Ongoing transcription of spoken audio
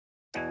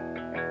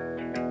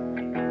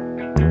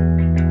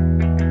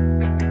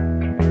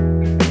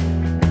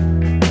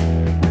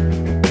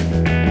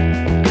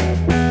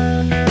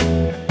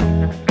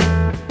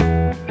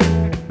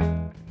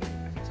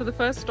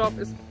first stop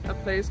is a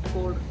place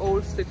called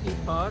Old City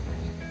Park,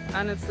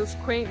 and it's this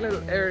quaint little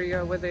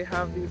area where they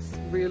have these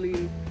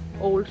really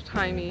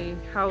old-timey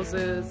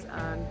houses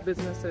and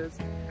businesses,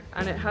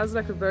 and it has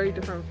like a very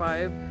different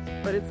vibe,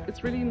 but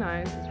it's really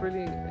nice.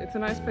 It's a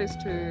nice place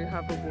to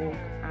have a walk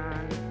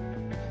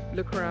and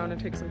look around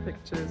and take some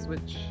pictures,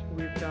 which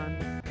we've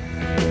done.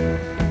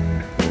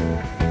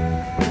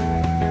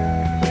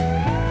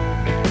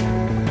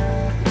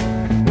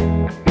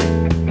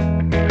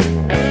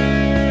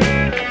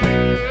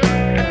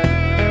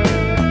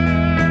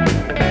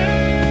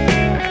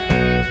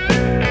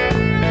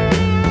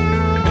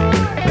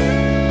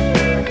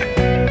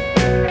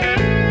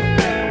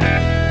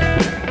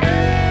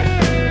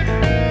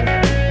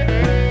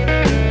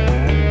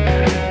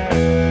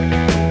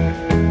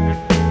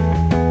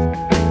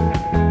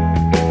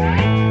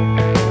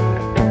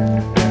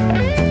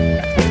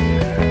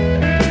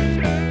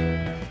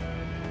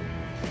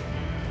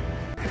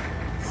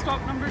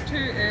 Stop number 2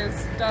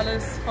 is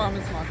Dallas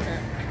Farmers Market.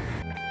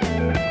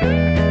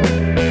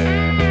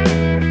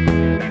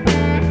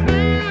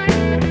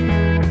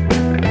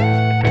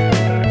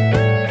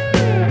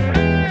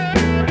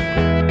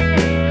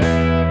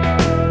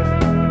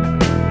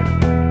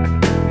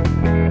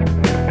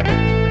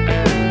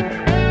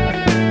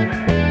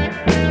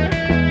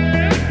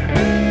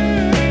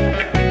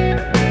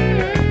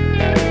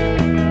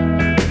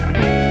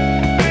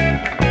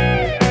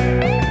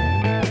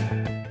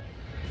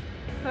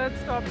 Third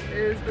stop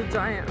is the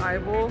giant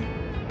eyeball,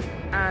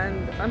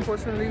 and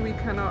unfortunately we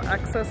cannot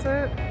access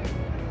it.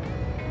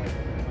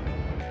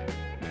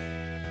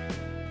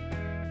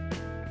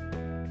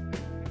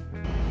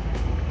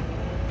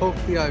 Poke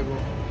the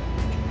eyeball.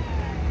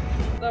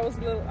 That was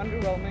a little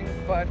underwhelming,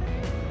 but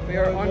we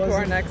are on to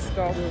our next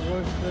stop. It was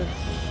worth it.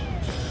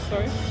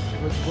 Sorry?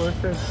 It was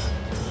worth it.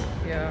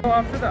 Yeah. So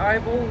after the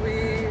eyeball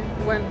we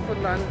went for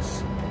lunch,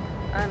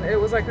 and it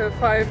was like a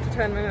 5 to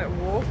 10 minute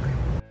walk.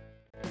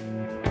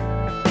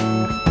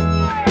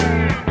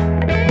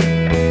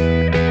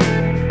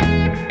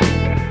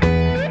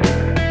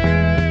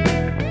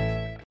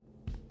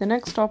 The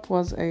next stop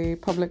was a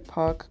public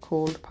park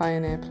called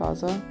Pioneer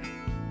Plaza.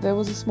 There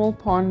was a small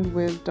pond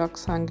with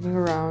ducks hanging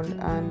around,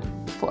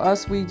 and for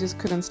us we just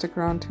couldn't stick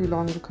around too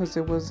long because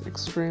it was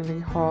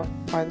extremely hot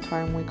by the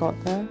time we got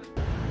there.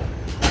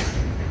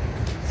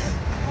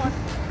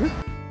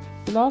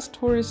 The last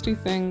touristy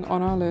thing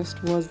on our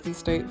list was the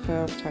State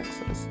Fair of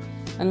Texas,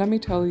 and let me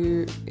tell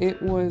you,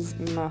 it was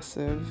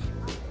massive.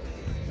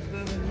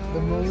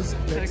 The most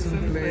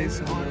Texan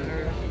place on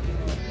earth.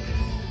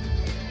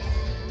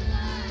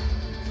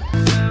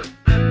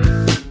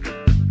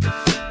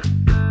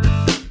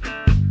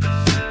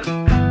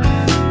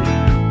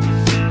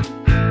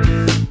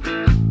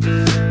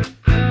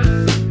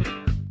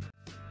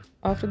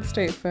 After the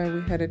State Fair,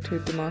 we headed to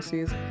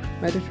Demasi's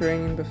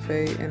Mediterranean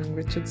Buffet in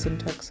Richardson,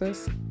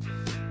 Texas.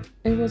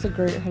 It was a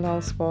great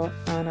halal spot,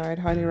 and I'd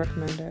highly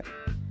recommend it.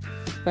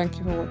 Thank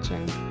you for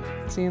watching.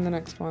 See you in the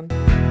next one.